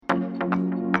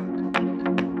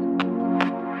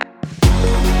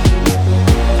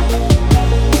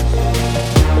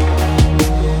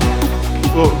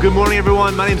Good morning,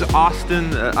 everyone. My name's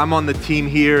Austin. I'm on the team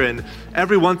here, and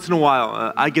every once in a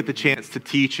while, I get the chance to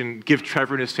teach and give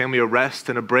Trevor and his family a rest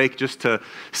and a break just to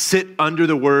sit under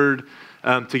the Word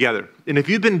together. And if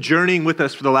you've been journeying with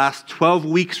us for the last 12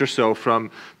 weeks or so,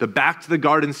 from the Back to the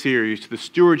Garden series, to the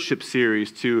Stewardship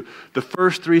series, to the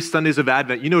first 3 Sundays of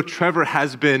Advent, you know Trevor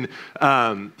has been,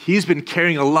 he's been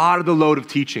carrying a lot of the load of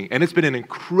teaching, and it's been an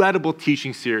incredible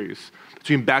teaching series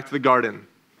between Back to the Garden,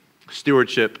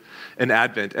 Stewardship, and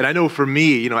Advent. And I know for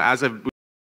me, you know, as I've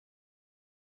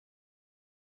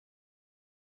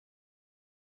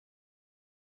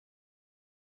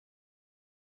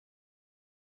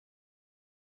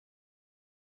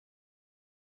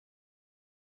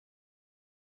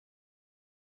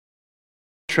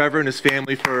Trevor and his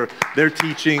family for their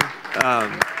teaching,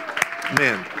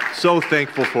 man, so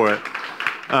thankful for it.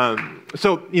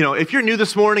 So, you know, if you're new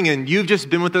this morning and you've just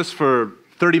been with us for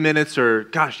 30 minutes, or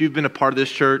gosh, you've been a part of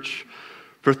this church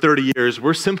for 30 years,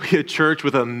 we're simply a church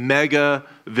with a mega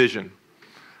vision.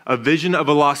 A vision of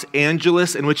a Los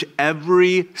Angeles in which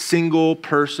every single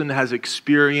person has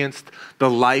experienced the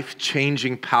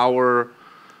life-changing power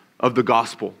of the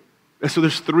gospel. And so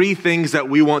there's 3 things that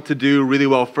we want to do really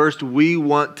well. First, we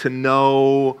want to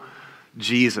know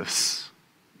Jesus.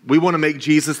 We want to make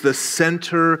Jesus the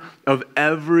center of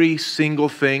every single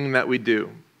thing that we do,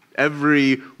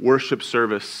 every worship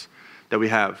service that we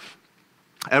have,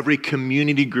 every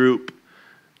community group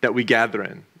that we gather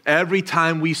in. Every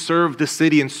time we serve the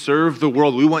city and serve the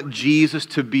world, we want Jesus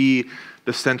to be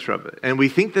the center of it. And we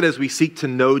think that as we seek to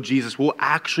know Jesus, we'll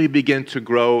actually begin to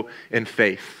grow in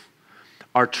faith.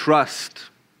 Our trust,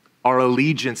 our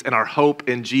allegiance, and our hope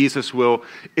in Jesus will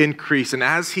increase. And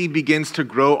as he begins to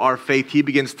grow our faith, he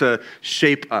begins to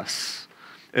shape us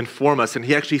and form us. And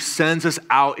he actually sends us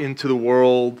out into the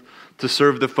world to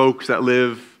serve the folks that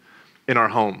live in our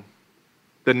home,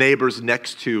 the neighbors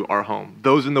next to our home,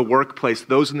 those in the workplace,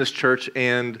 those in this church,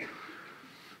 and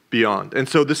beyond. And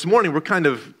so this morning, we're kind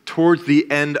of towards the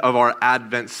end of our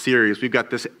Advent series. We've got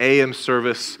this AM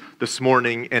service this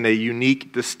morning and a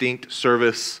unique, distinct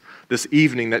service this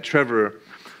evening that Trevor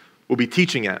will be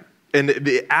teaching at. And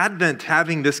the Advent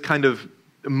having this kind of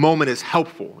moment is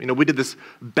helpful. You know, we did this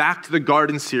Back to the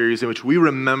Garden series in which we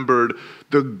remembered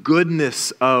the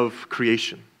goodness of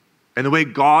creation and the way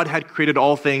God had created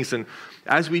all things. And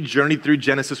as we journeyed through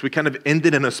Genesis, we kind of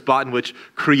ended in a spot in which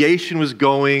creation was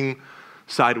going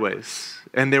sideways.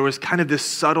 And there was kind of this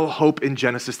subtle hope in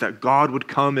Genesis that God would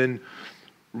come and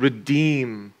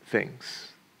redeem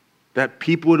things, that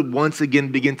people would once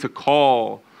again begin to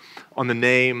call on the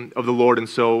name of the Lord. And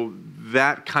so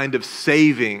that kind of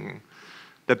saving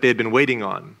that they had been waiting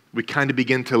on, we kind of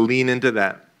begin to lean into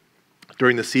that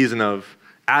during the season of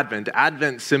Advent.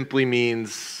 Advent simply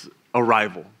means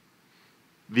arrival,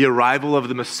 the arrival of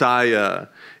the Messiah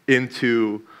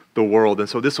into the world. And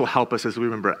so this will help us as we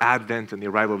remember Advent and the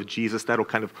arrival of Jesus. That'll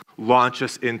kind of launch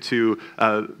us into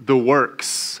the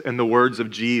works and the words of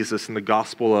Jesus in the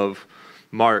Gospel of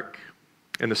Mark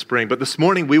in the spring. But this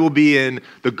morning we will be in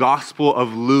the Gospel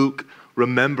of Luke,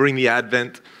 remembering the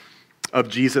Advent of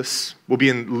Jesus. We'll be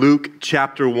in Luke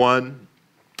chapter 1.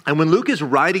 And when Luke is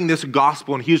writing this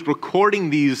gospel and he's recording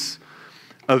these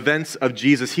events of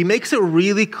Jesus, he makes it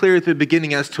really clear at the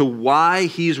beginning as to why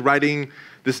he's writing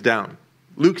this down.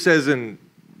 Luke says in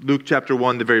Luke chapter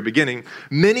 1, the very beginning,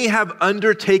 "Many have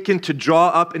undertaken to draw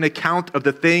up an account of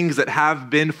the things that have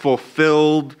been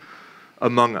fulfilled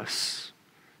among us,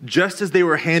 just as they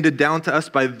were handed down to us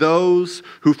by those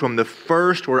who from the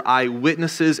first were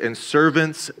eyewitnesses and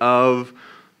servants of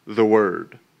the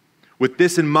word. With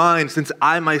this in mind, since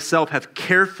I myself have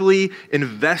carefully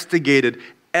investigated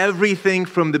everything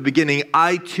from the beginning,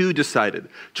 I too decided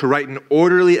to write an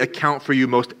orderly account for you,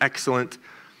 most excellent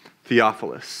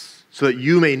Theophilus, so that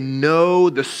you may know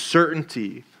the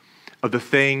certainty of the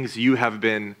things you have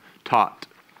been taught."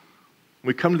 When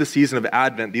we come to the season of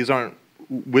Advent, these aren't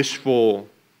wishful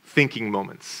thinking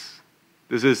moments.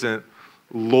 This isn't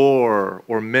lore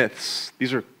or myths.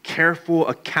 These are careful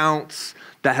accounts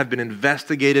that have been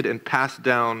investigated and passed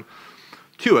down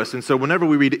to us. And so whenever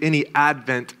we read any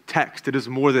Advent text, it is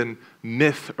more than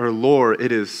myth or lore.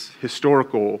 It is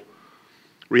historical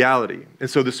reality. And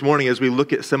so this morning, as we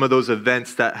look at some of those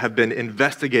events that have been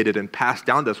investigated and passed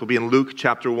down to us, we'll be in Luke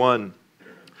chapter 1,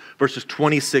 verses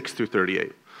 26 through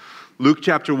 38. Luke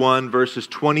chapter 1, verses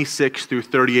 26 through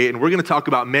 38. And we're going to talk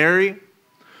about Mary,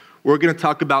 we're going to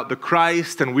talk about the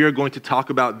Christ, and we are going to talk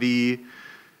about the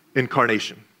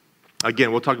incarnation.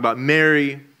 Again, we'll talk about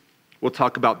Mary, we'll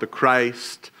talk about the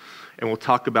Christ, and we'll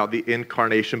talk about the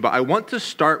incarnation. But I want to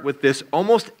start with this.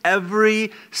 Almost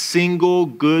every single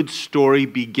good story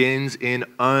begins in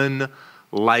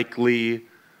unlikely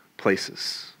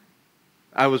places.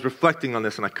 I was reflecting on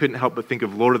this and I couldn't help but think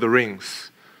of Lord of the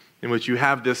Rings, in which you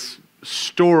have this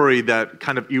story that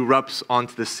kind of erupts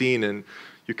onto the scene, and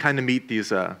you kind of meet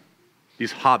these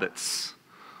hobbits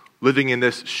living in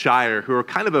this shire who are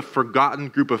kind of a forgotten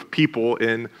group of people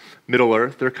in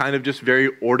Middle-earth. They're kind of just very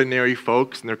ordinary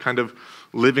folks, and they're kind of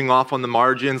living off on the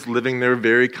margins, living their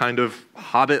very kind of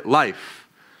hobbit life.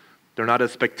 They're not a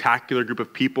spectacular group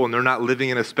of people, and they're not living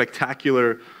in a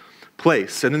spectacular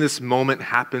place. And then this moment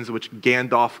happens in which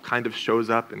Gandalf kind of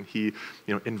shows up, and he,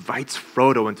 invites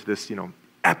Frodo into this,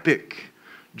 epic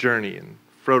journey. And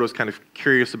Frodo's kind of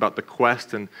curious about the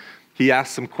quest, and he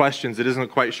asks some questions that isn't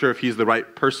quite sure if he's the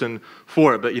right person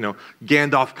for it. But,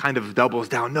 Gandalf kind of doubles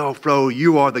down. No, Frodo,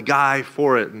 you are the guy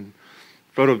for it. And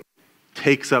Frodo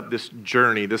takes up this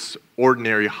journey, this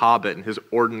ordinary hobbit, and his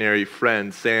ordinary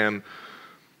friend, Sam,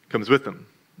 comes with him.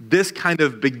 This kind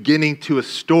of beginning to a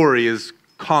story is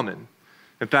common.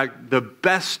 In fact, the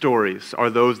best stories are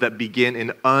those that begin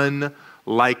in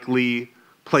unlikely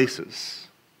places.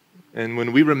 And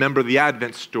when we remember the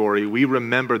Advent story, we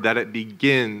remember that it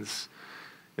begins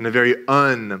in a very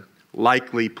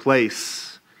unlikely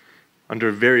place,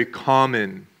 under very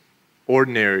common,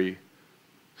 ordinary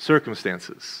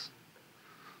circumstances.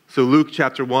 So Luke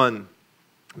chapter 1,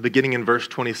 beginning in verse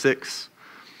 26,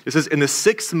 it says, in the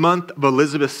 6th month of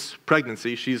Elizabeth's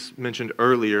pregnancy, she's mentioned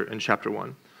earlier in chapter 1,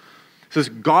 it says,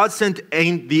 God sent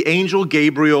the angel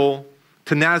Gabriel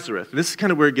to Nazareth. And this is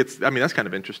kind of where it gets, that's kind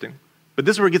of interesting. But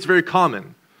this is where it gets very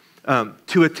common.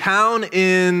 To a town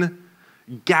in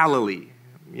Galilee.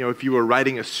 If you were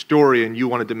writing a story and you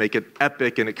wanted to make it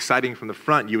epic and exciting from the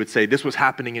front, you would say this was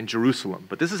happening in Jerusalem.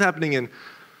 But this is happening in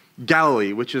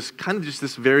Galilee, which is kind of just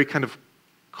this very kind of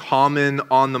common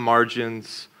on the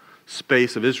margins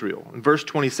space of Israel. In verse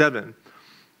 27,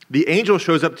 the angel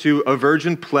shows up to a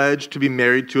virgin pledged to be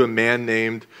married to a man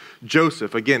named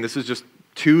Joseph. Again, this is just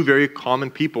two very common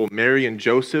people, Mary and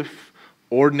Joseph,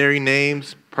 ordinary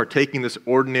names, partaking this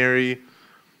ordinary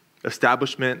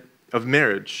establishment of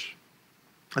marriage.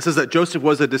 It says that Joseph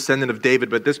was a descendant of David,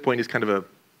 but at this point he's kind of a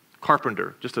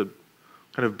carpenter, just a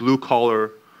kind of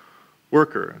blue-collar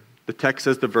worker. The text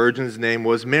says the virgin's name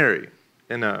was Mary.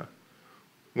 And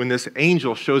when this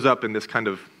angel shows up in this kind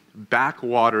of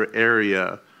backwater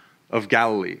area of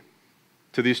Galilee,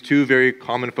 to these two very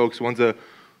common folks, one's a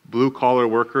blue-collar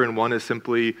worker and one is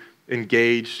simply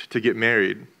engaged to get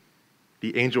married,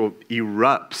 the angel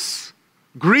erupts.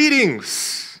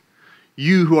 Greetings,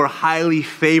 you who are highly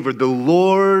favored. The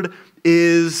Lord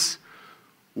is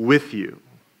with you.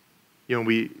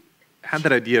 We had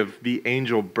that idea of the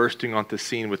angel bursting onto the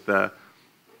scene with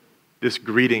this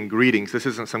greetings. This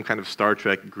isn't some kind of Star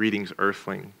Trek greetings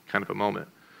earthling kind of a moment.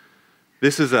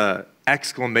 This is a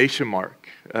exclamation mark.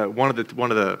 One of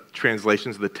the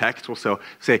translations of the text will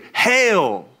say,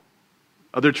 hail.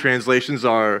 Other translations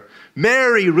are,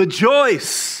 Mary,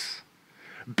 rejoice.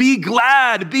 Be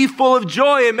glad, be full of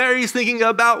joy. And Mary's thinking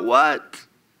about what?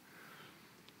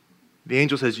 The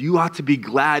angel says, you ought to be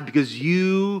glad because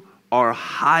you are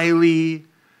highly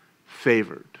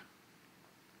favored.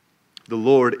 The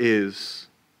Lord is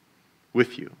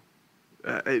with you.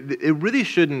 It really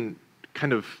shouldn't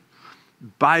kind of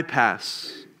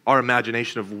bypass our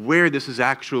imagination of where this is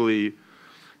actually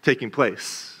taking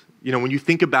place. When you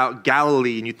think about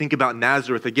Galilee and you think about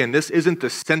Nazareth, again, this isn't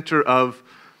the center of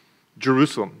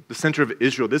Jerusalem, the center of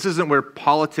Israel. This isn't where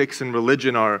politics and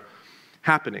religion are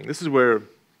happening. This is where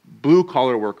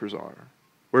blue-collar workers are,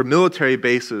 where military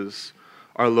bases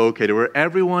are located, where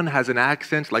everyone has an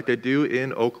accent like they do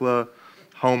in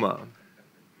Oklahoma.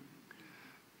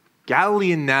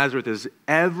 Galilee and Nazareth is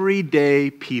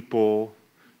everyday people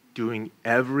doing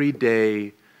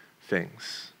everyday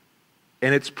things.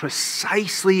 And it's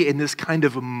precisely in this kind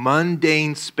of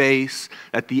mundane space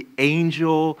that the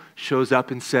angel shows up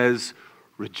and says,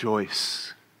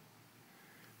 rejoice,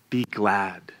 be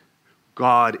glad.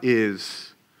 God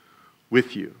is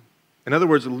with you. In other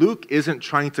words, Luke isn't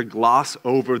trying to gloss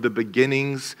over the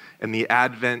beginnings and the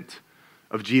advent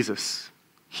of Jesus.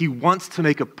 He wants to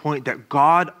make a point that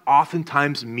God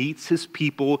oftentimes meets his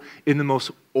people in the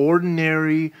most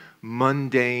ordinary,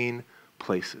 mundane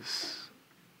places.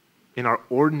 In our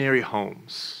ordinary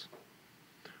homes,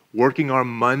 working our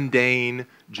mundane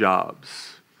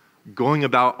jobs, going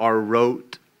about our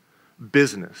rote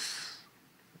business.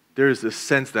 There is this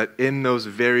sense that in those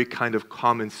very kind of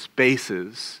common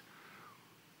spaces,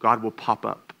 God will pop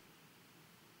up.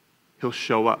 He'll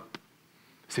show up.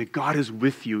 Say, God is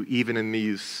with you even in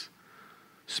these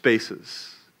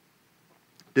spaces.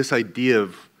 This idea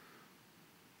of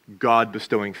God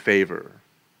bestowing favor,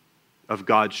 of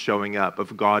God showing up,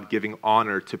 of God giving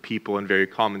honor to people in very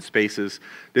common spaces.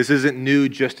 This isn't new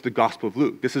just to the Gospel of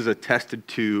Luke. This is attested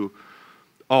to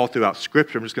all throughout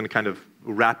Scripture. I'm just going to kind of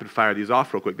rapid fire these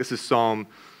off real quick. This is Psalm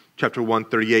chapter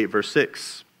 138, verse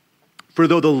 6. For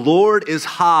though the Lord is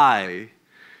high,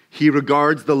 he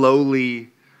regards the lowly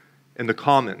and the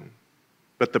common,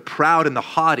 but the proud and the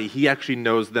haughty, he actually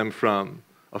knows them from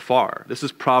afar. This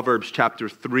is Proverbs chapter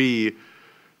 3,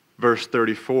 verse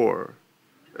 34.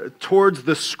 Towards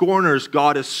the scorners,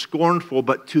 God is scornful,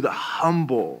 but to the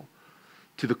humble,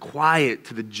 to the quiet,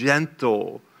 to the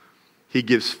gentle, he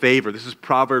gives favor. This is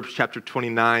Proverbs chapter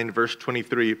 29, verse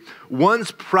 23.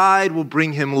 One's pride will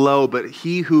bring him low, but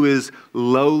he who is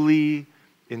lowly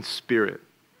in spirit,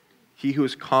 he who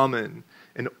is common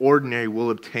and ordinary will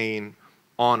obtain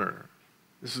honor.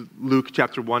 This is Luke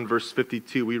chapter 1, verse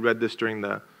 52. We read this during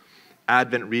the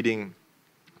Advent reading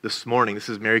this morning. This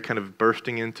is Mary kind of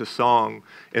bursting into song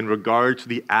in regard to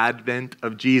the advent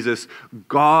of Jesus.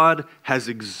 God has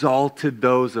exalted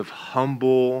those of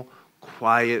humble,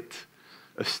 quiet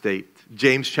estate.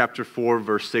 James chapter 4,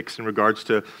 verse 6, in regards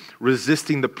to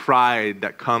resisting the pride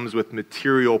that comes with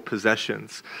material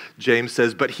possessions. James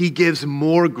says, but he gives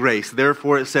more grace.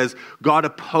 Therefore it says, God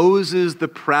opposes the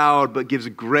proud, but gives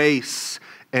grace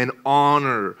and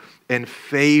honor and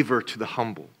favor to the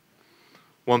humble.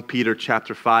 1 Peter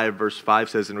chapter 5, verse 5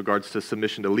 says in regards to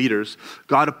submission to leaders,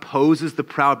 God opposes the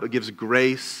proud, but gives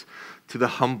grace to the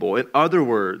humble. In other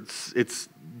words, it's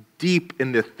deep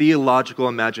in the theological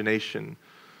imagination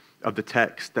of the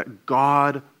text that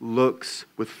God looks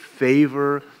with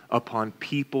favor upon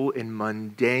people in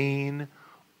mundane,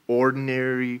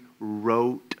 ordinary,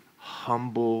 rote,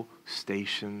 humble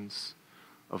stations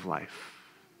of life.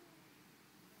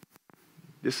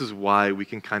 This is why we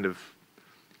can kind of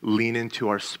lean into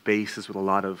our spaces with a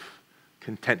lot of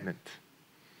contentment,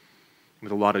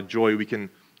 with a lot of joy. We can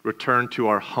return to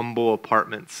our humble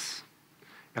apartments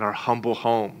and our humble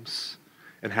homes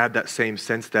and have that same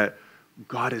sense that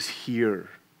God is here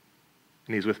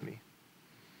and he's with me.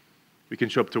 We can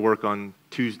show up to work on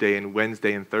Tuesday and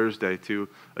Wednesday and Thursday to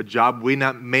a job we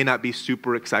may not be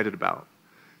super excited about,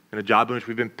 and a job in which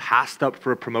we've been passed up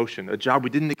for a promotion, a job we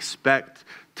didn't expect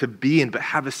to be in, but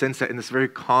have a sense that in this very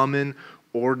common,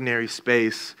 ordinary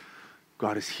space,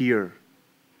 God is here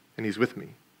and he's with me.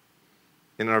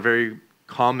 In our very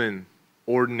common,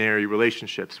 ordinary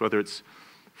relationships, whether it's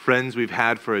friends we've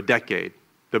had for a decade,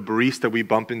 the barista we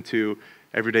bump into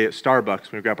every day at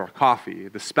Starbucks when we grab our coffee,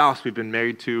 the spouse we've been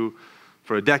married to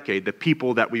for a decade, the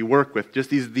people that we work with, just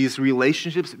these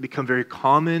relationships that become very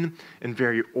common and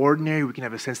very ordinary. We can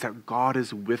have a sense that God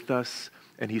is with us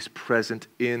and he's present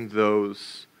in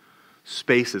those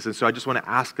spaces. And so I just want to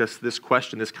ask us this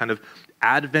question, this kind of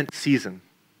Advent season,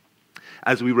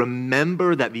 as we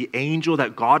remember that the angel,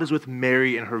 that God is with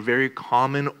Mary in her very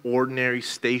common, ordinary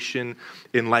station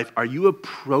in life. Are you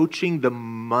approaching the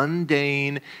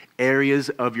mundane areas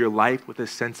of your life with a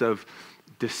sense of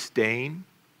disdain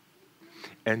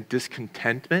and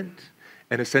discontentment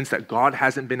and a sense that God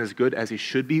hasn't been as good as he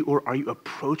should be? Or are you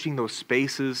approaching those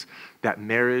spaces, that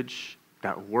marriage,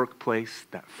 that workplace,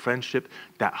 that friendship,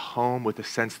 that home, with a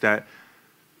sense that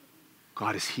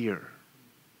God is here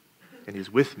and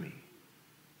he's with me?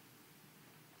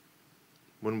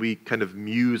 When we kind of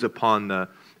muse upon the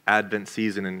Advent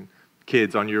season, and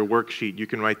kids, on your worksheet, you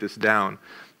can write this down.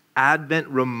 Advent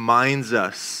reminds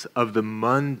us of the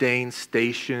mundane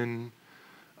station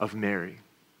of Mary,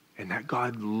 and that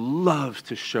God loves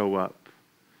to show up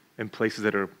in places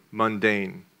that are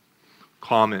mundane,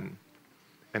 common,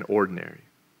 and ordinary.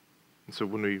 And so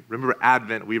when we remember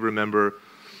Advent, we remember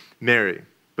Mary.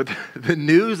 But the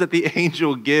news that the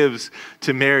angel gives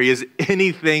to Mary is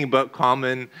anything but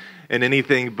common and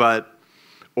anything but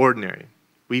ordinary.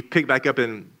 We pick back up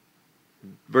in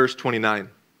verse 29.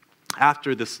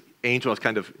 After this angel has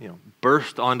kind of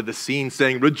burst onto the scene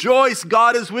saying, "Rejoice,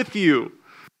 God is with you."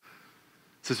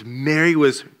 It says Mary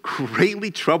was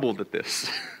greatly troubled at this.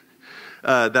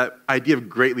 That idea of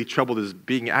greatly troubled is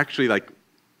being actually like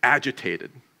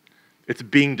agitated. It's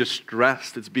being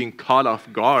distressed. It's being caught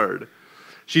off guard.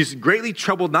 She's greatly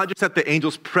troubled, not just at the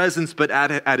angel's presence, but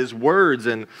at his words,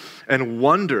 and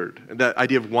wondered. That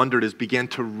idea of wondered is began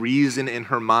to reason in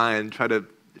her mind, try to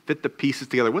fit the pieces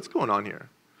together. What's going on here?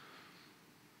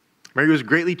 Mary was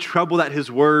greatly troubled at his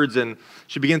words, and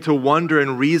she began to wonder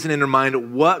and reason in her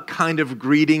mind what kind of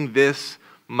greeting this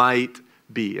might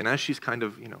be. And as she's kind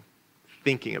of,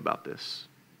 thinking about this,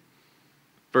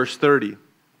 verse 30,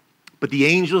 but the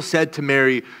angel said to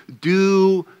Mary,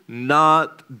 "Do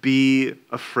not be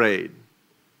afraid.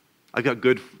 I got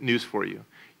good news for you.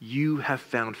 You have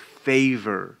found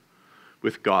favor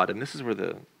with God. And this is where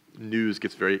the news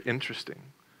gets very interesting.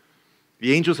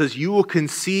 The angel says, you will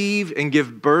conceive and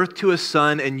give birth to a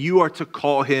son, and you are to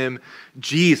call him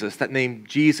Jesus. That name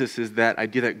Jesus is that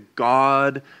idea that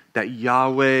God, that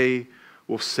Yahweh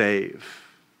will save.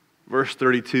 Verse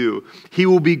 32, he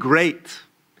will be great.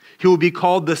 He will be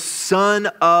called the Son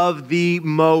of the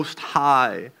Most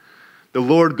High. The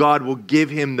Lord God will give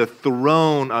him the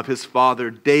throne of his father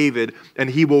David, and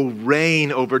he will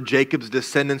reign over Jacob's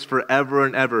descendants forever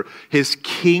and ever. His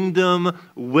kingdom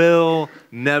will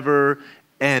never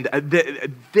end.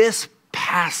 This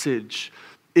passage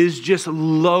is just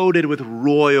loaded with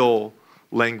royal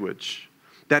language.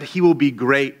 That he will be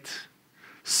great,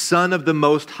 Son of the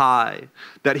Most High,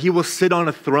 that he will sit on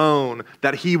a throne,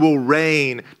 that he will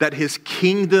reign, that his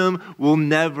kingdom will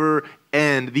never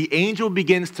end. The angel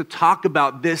begins to talk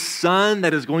about this son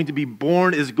that is going to be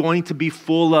born is going to be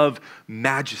full of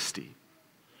majesty.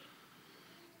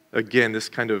 Again, this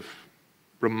kind of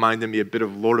reminded me a bit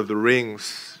of Lord of the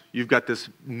Rings. You've got this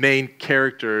main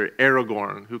character,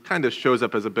 Aragorn, who kind of shows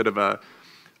up as a bit of a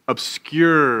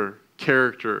obscure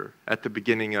character at the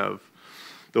beginning of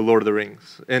the Lord of the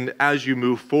Rings. And as you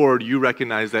move forward, you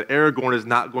recognize that Aragorn is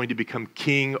not going to become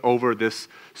king over this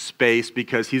space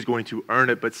because he's going to earn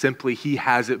it, but simply he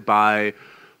has it by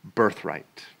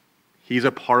birthright. He's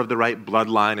a part of the right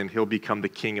bloodline, and he'll become the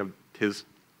king of his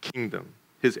kingdom,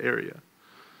 his area.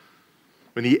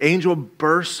 When the angel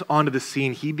bursts onto the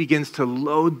scene, he begins to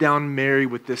load down Mary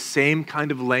with the same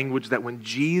kind of language that when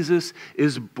Jesus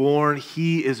is born,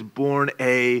 he is born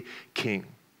a king.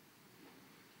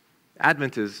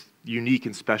 Advent is unique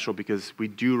and special because we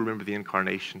do remember the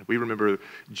incarnation. We remember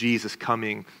Jesus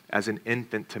coming as an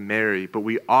infant to Mary, but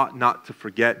we ought not to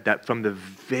forget that from the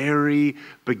very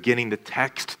beginning, the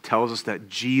text tells us that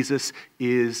Jesus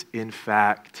is, in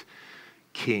fact,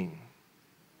 king.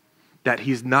 That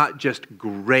he's not just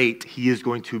great, he is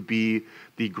going to be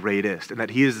the greatest, and that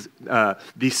he is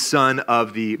the Son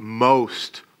of the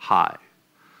Most High.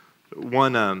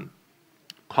 One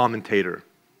commentator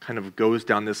kind of goes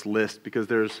down this list because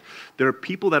there are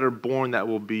people that are born that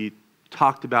will be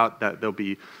talked about, that they'll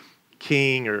be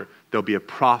king or they'll be a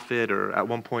prophet, or at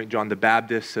one point John the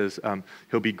Baptist says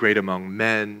he'll be great among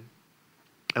men.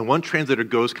 And one translator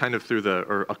goes kind of through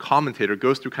or a commentator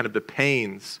goes through kind of the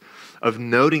pains of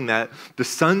noting that the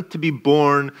son to be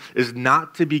born is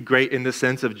not to be great in the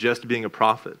sense of just being a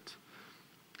prophet.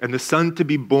 And the son to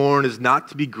be born is not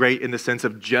to be great in the sense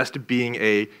of just being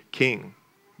a king.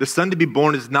 The son to be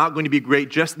born is not going to be great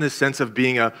just in the sense of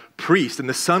being a priest. And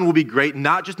the son will be great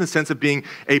not just in the sense of being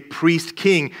a priest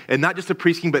king, and not just a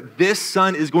priest king, but this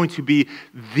son is going to be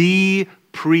the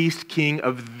priest king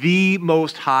of the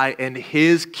Most High, and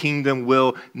his kingdom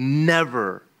will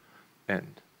never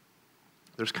end.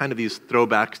 There's kind of these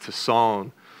throwbacks to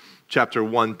Psalm chapter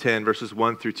 110, verses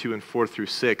 1 through 2 and 4 through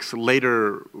 6.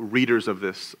 Later readers of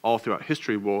this all throughout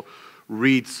history will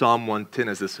read Psalm 110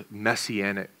 as this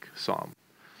messianic psalm,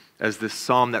 as this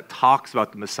psalm that talks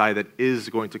about the Messiah that is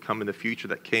going to come in the future,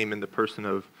 that came in the person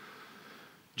of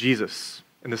Jesus.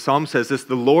 And the psalm says this: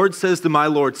 the Lord says to my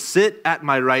Lord, sit at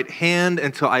my right hand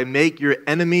until I make your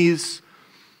enemies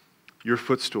your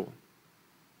footstool.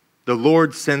 The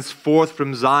Lord sends forth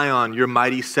from Zion your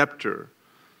mighty scepter.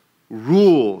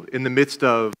 Rule in the midst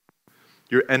of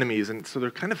your enemies. And so they're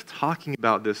kind of talking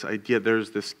about this idea.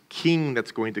 There's this king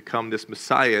that's going to come, this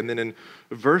Messiah. And then in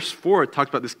verse 4, it talks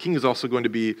about this king is also going to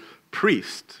be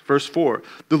priest. Verse 4,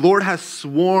 the Lord has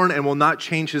sworn and will not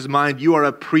change his mind. You are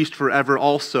a priest forever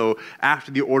also,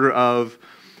 after the order of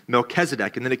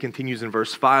Melchizedek. And then it continues in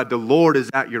verse 5, the Lord is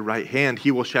at your right hand.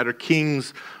 He will shatter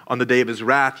kings on the day of his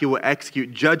wrath. He will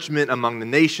execute judgment among the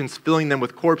nations, filling them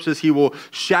with corpses. He will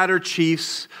shatter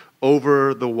chiefs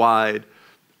over the wide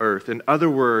earth. In other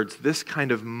words, this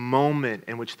kind of moment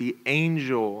in which the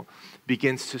angel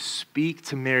begins to speak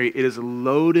to Mary, it is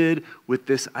loaded with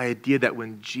this idea that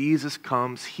when Jesus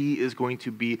comes, he is going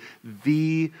to be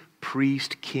the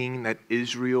priest king that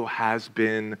Israel has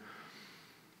been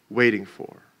waiting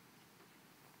for.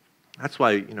 That's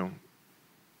why,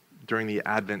 during the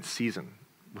Advent season,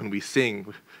 when we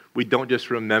sing, we don't just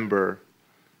remember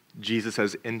Jesus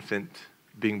as infant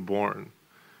being born.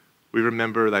 We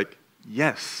remember,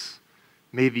 yes,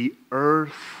 may the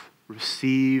earth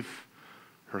receive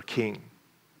her king.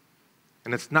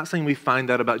 And it's not something we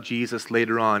find out about Jesus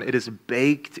later on. It is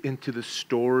baked into the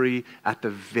story at the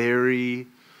very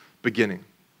beginning.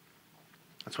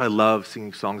 That's why I love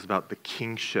singing songs about the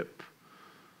kingship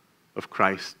of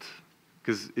Christ,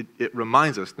 because it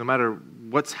reminds us, no matter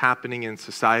what's happening in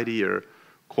society or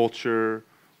culture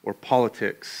or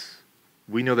politics,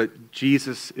 we know that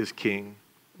Jesus is king.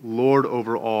 Lord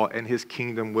over all, and his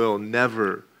kingdom will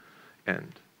never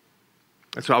end.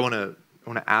 And so I want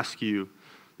to ask you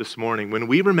this morning, when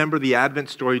we remember the Advent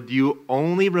story, do you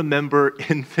only remember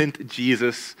infant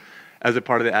Jesus as a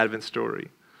part of the Advent story?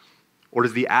 Or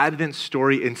does the Advent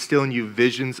story instill in you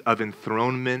visions of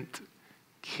enthronement,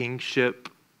 kingship,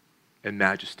 and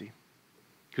majesty?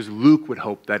 Because Luke would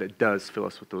hope that it does fill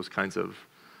us with those kinds of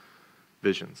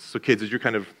visions. So kids, as you're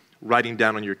kind of writing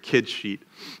down on your kid sheet,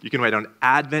 you can write down,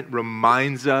 Advent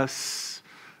reminds us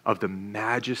of the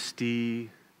majesty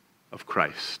of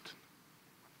Christ.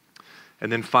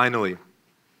 And then finally,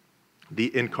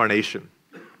 the incarnation.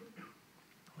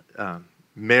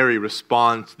 Mary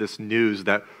responds to this news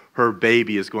that her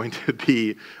baby is going to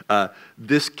be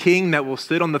this king that will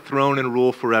sit on the throne and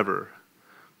rule forever.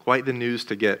 Quite the news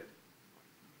to get.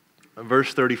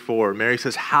 Verse 34, Mary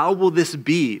says, "How will this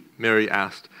be?" Mary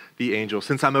asked the angel,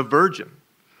 "since I'm a virgin."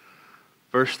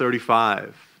 Verse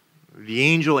 35, the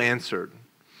angel answered,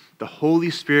 "The Holy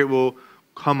Spirit will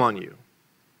come on you,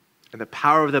 and the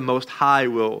power of the Most High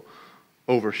will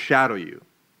overshadow you.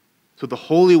 So the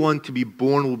Holy One to be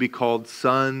born will be called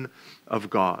Son of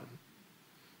God.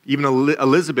 Even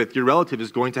Elizabeth, your relative,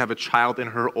 is going to have a child in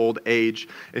her old age,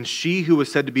 and she who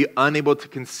was said to be unable to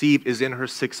conceive is in her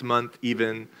 6th month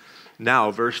even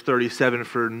now." Verse 37,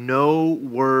 "For no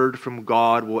word from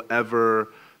God will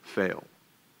ever fail."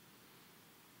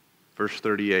 Verse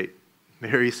 38,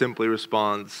 Mary simply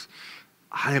responds,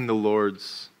 "I am the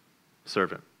Lord's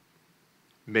servant.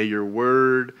 May your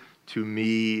word to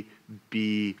me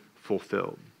be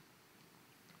fulfilled."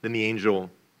 Then the angel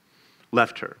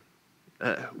left her.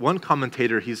 One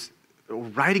commentator, he's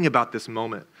writing about this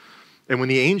moment. And when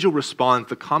the angel responds,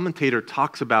 the commentator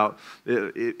talks about,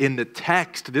 in the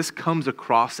text, this comes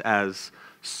across as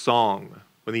song.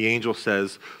 When the angel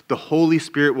says, "The Holy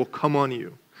Spirit will come on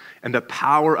you, and the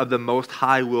power of the Most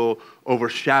High will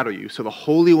overshadow you. So the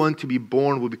Holy One to be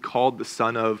born will be called the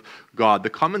Son of God."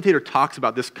 The commentator talks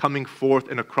about this coming forth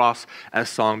and across as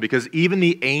song because even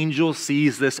the angel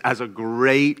sees this as a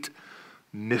great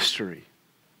mystery,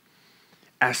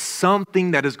 as something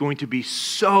that is going to be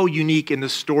so unique in the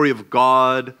story of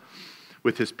God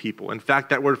with his people. In fact,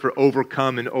 that word for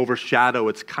overcome and overshadow,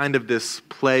 it's kind of this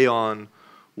play on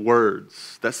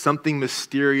words, that something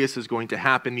mysterious is going to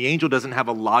happen. The angel doesn't have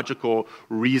a logical,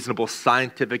 reasonable,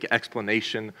 scientific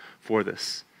explanation for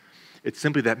this. It's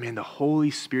simply that, man, the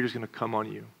Holy Spirit is going to come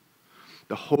on you.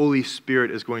 The Holy Spirit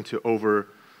is going to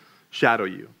overshadow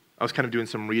you. I was kind of doing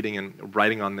some reading and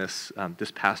writing on this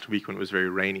this past week when it was very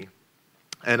rainy.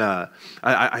 And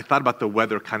I thought about the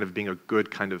weather kind of being a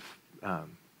good kind of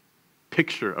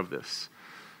picture of this.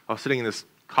 I was sitting in this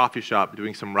coffee shop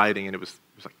doing some writing, and it was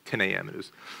like 10 a.m. It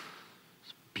was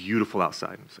beautiful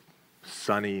outside. It was like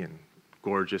sunny and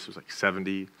gorgeous. It was like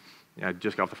 70. I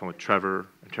just got off the phone with Trevor,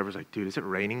 and Trevor's like, "Dude, is it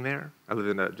raining there?" I live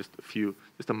in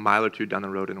just a mile or two down the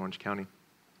road in Orange County.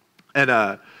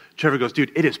 And Trevor goes,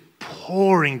 "Dude, it is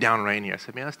pouring down rain here." I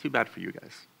said, "Man, that's too bad for you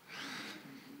guys."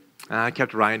 And I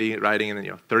kept writing, and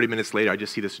then 30 minutes later, I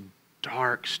just see this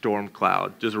dark storm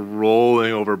cloud just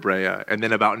rolling over Brea. And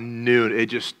then about noon, it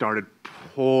just started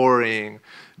pouring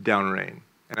down rain.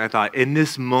 And I thought, in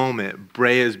this moment,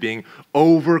 Brea is being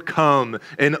overcome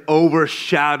and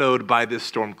overshadowed by this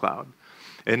storm cloud.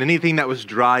 And anything that was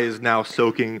dry is now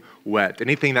soaking wet.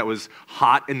 Anything that was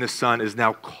hot in the sun is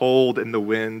now cold in the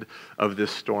wind of this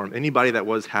storm. Anybody that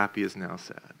was happy is now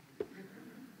sad.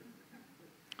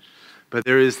 But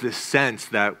there is this sense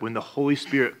that when the Holy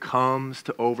Spirit comes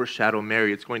to overshadow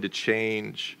Mary, it's going to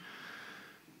change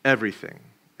everything.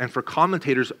 And for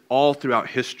commentators all throughout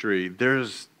history,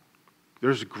 there's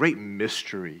great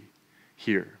mystery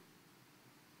here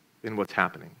in what's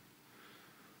happening.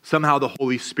 Somehow the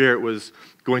Holy Spirit was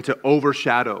going to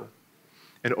overshadow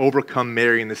and overcome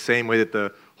Mary in the same way that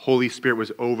the Holy Spirit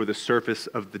was over the surface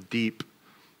of the deep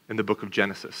in the book of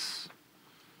Genesis.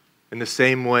 In the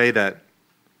same way that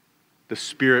the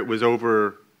Spirit was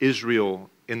over Israel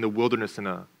in the wilderness in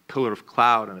a pillar of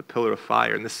cloud and a pillar of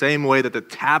fire. In the same way that the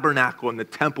tabernacle and the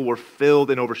temple were filled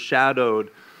and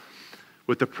overshadowed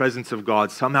with the presence of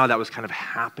God. Somehow that was kind of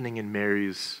happening in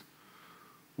Mary's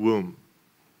womb.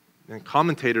 And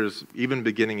commentators, even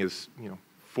beginning as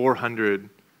 400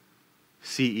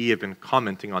 CE, have been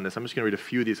commenting on this. I'm just going to read a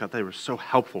few of these. I thought they were so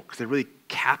helpful because they really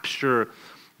capture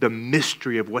the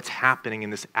mystery of what's happening in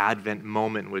this Advent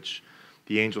moment in which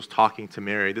the angel's talking to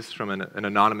Mary. This is from an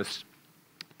anonymous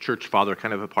church father,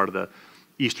 kind of a part of the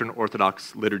Eastern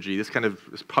Orthodox liturgy. This kind of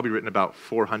is probably written about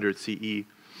 400 CE.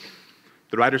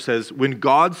 The writer says, "When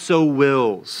God so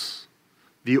wills,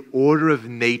 the order of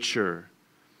nature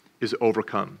is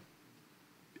overcome,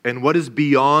 and what is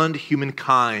beyond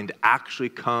humankind actually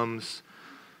comes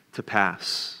to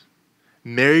pass.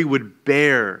 Mary would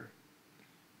bear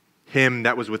him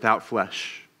that was without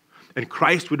flesh, and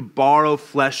Christ would borrow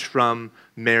flesh from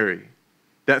Mary,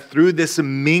 that through this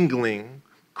mingling,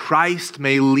 Christ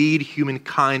may lead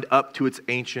humankind up to its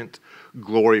ancient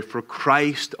glory, for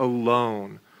Christ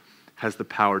alone has the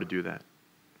power to do that.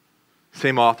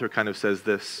 Same author kind of says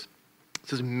this. It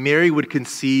says, Mary would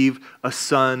conceive a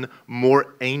son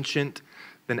more ancient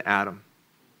than Adam,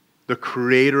 the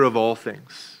creator of all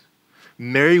things.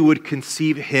 Mary would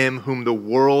conceive him whom the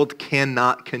world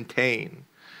cannot contain,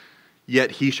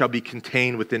 yet he shall be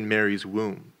contained within Mary's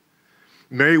womb.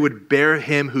 Mary would bear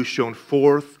him who shone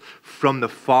forth from the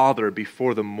Father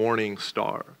before the morning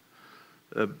star.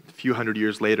 A few hundred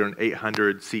years later, in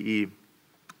 800 CE,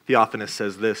 Theophanes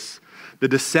says this: the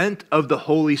descent of the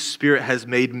Holy Spirit has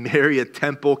made Mary a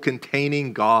temple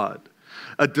containing God,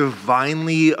 a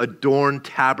divinely adorned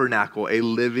tabernacle, a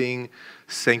living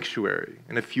sanctuary.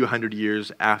 And a few hundred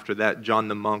years after that, John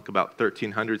the Monk, about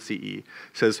 1300 CE,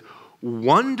 says,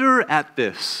 wonder at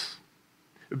this.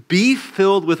 Be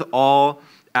filled with awe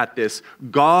at this.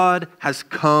 God has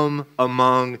come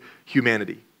among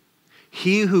humanity.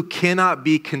 He who cannot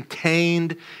be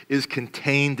contained is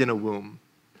contained in a womb.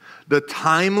 The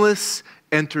timeless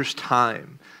enters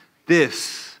time.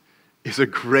 This is a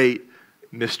great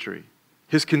mystery.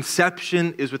 His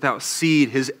conception is without seed.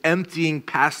 His emptying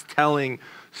past telling.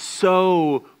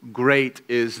 So great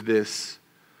is this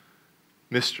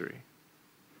mystery.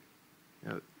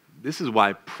 This is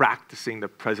why practicing the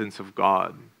presence of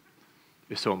God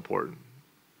is so important.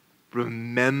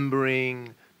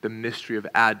 Remembering the mystery of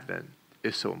Advent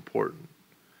is so important.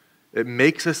 It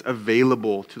makes us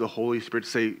available to the Holy Spirit to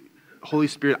say, Holy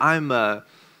Spirit, I'm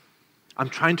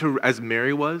trying to, as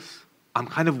Mary was, I'm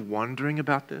kind of wondering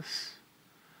about this.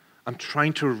 I'm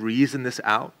trying to reason this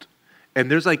out. And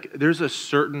there's a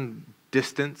certain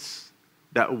distance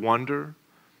that wonder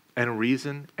and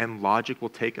reason and logic will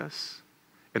take us.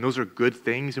 And those are good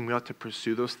things, and we ought to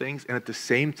pursue those things. And at the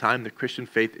same time, the Christian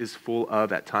faith is full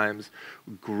of, at times,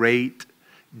 great,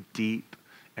 deep,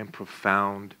 and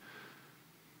profound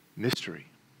mystery.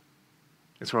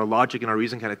 And so our logic and our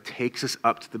reason kind of takes us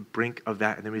up to the brink of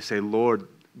that. And then we say, Lord,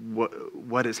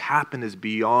 what has happened is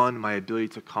beyond my ability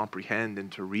to comprehend and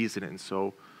to reason it. And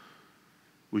so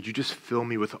would you just fill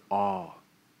me with awe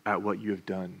at what you have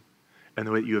done and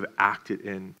the way that you have acted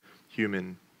in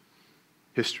human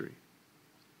history.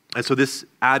 And so this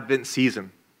Advent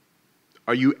season,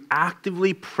 are you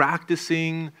actively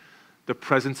practicing the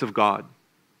presence of God?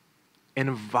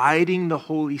 Inviting the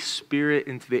Holy Spirit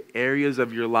into the areas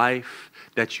of your life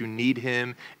that you need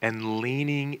him and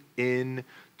leaning in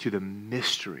to the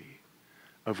mystery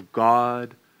of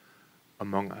God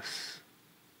among us,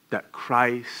 that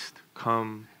Christ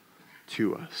come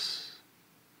to us.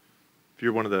 If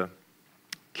you're one of the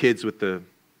kids with the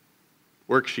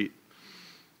worksheet,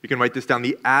 you can write this down.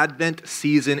 The Advent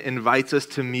season invites us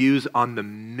to muse on the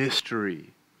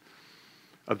mystery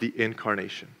of the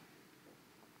incarnation.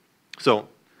 So,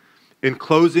 in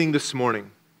closing this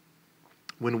morning,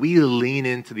 when we lean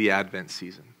into the Advent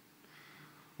season,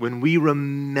 when we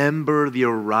remember the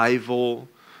arrival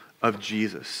of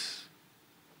Jesus,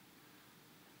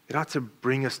 it ought to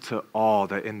bring us to awe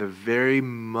that in the very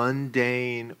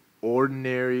mundane,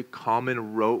 ordinary,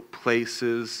 common rote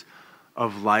places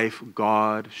of life,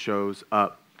 God shows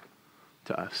up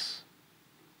to us.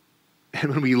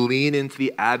 And when we lean into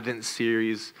the Advent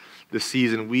series, the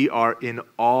season, we are in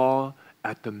awe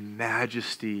at the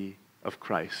majesty of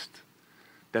Christ.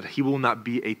 That he will not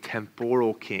be a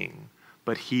temporal king,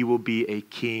 but he will be a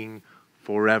king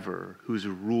forever, whose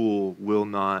rule will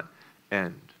not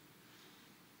end.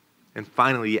 And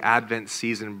finally, the Advent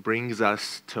season brings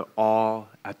us to awe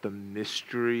at the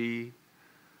mystery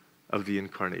of the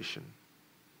incarnation.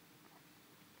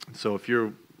 So if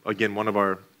you're, again, one of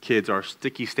our kids, our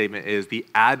sticky statement is, the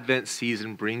Advent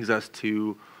season brings us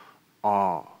to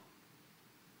awe.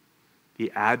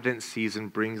 The Advent season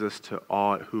brings us to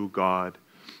awe at who God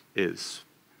is.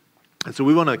 And so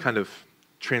we want to kind of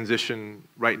transition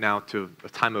right now to a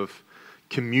time of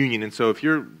communion. And so if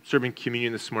you're serving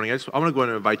communion this morning, I want to go ahead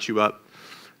and invite you up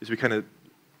as we kind of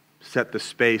set the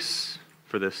space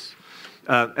for this.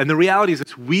 And the reality is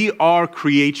that we are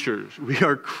creatures. We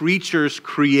are creatures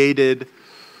created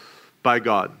by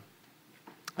God.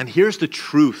 And here's the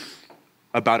truth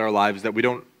about our lives that we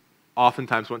don't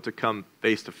oftentimes want to come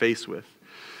face to face with,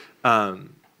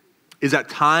 is at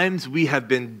times we have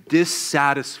been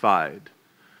dissatisfied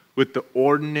with the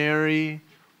ordinary,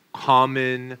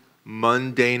 common,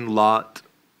 mundane lot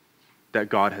that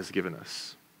God has given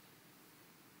us.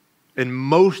 And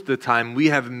most of the time, we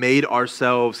have made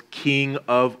ourselves king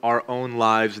of our own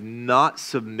lives, not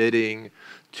submitting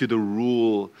to the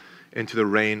rule and to the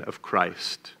reign of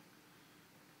Christ.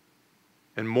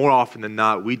 And more often than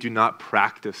not, we do not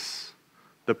practice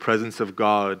the presence of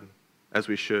God as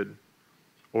we should,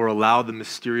 or allow the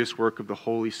mysterious work of the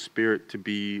Holy Spirit to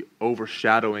be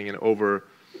overshadowing and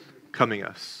overcoming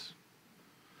us.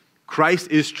 Christ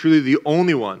is truly the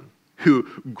only one who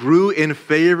grew in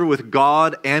favor with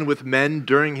God and with men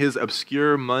during his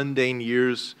obscure, mundane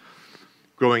years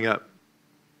growing up.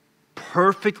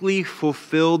 Perfectly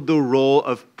fulfilled the role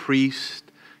of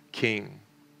priest, king,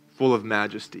 full of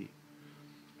majesty,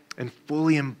 and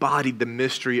fully embodied the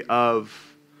mystery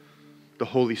of the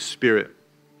Holy Spirit.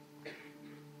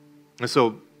 And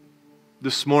so,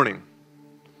 this morning,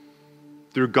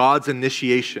 through God's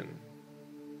initiation,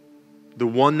 the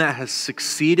one that has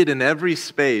succeeded in every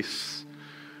space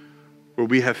where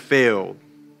we have failed,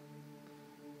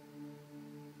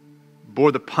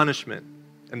 bore the punishment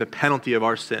and the penalty of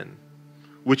our sin,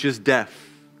 which is death.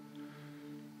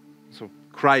 So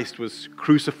Christ was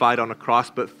crucified on a cross,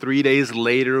 but 3 days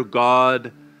later,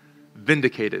 God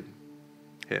vindicated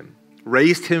him,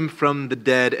 raised him from the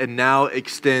dead, and now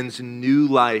extends new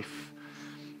life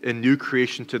and new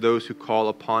creation to those who call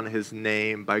upon his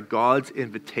name. By God's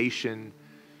invitation,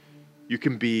 you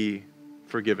can be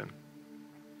forgiven.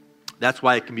 That's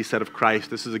why it can be said of Christ.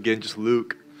 This is again just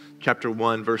Luke chapter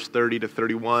 1, verse 30 to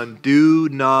 31. Do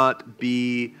not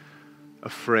be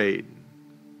afraid,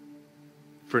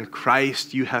 for in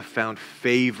Christ you have found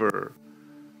favor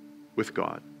with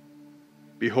God.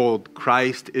 Behold,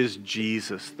 Christ is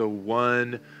Jesus, the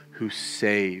one who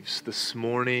saves. This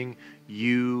morning,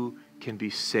 you can be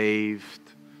saved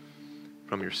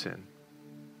from your sin.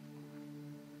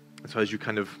 And so as you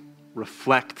kind of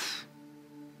reflect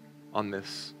on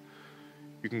this,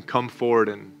 you can come forward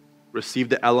and receive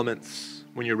the elements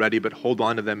when you're ready, but hold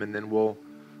on to them, and then we'll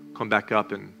come back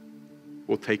up and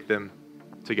we'll take them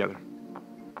together.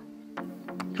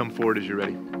 Come forward as you're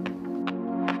ready.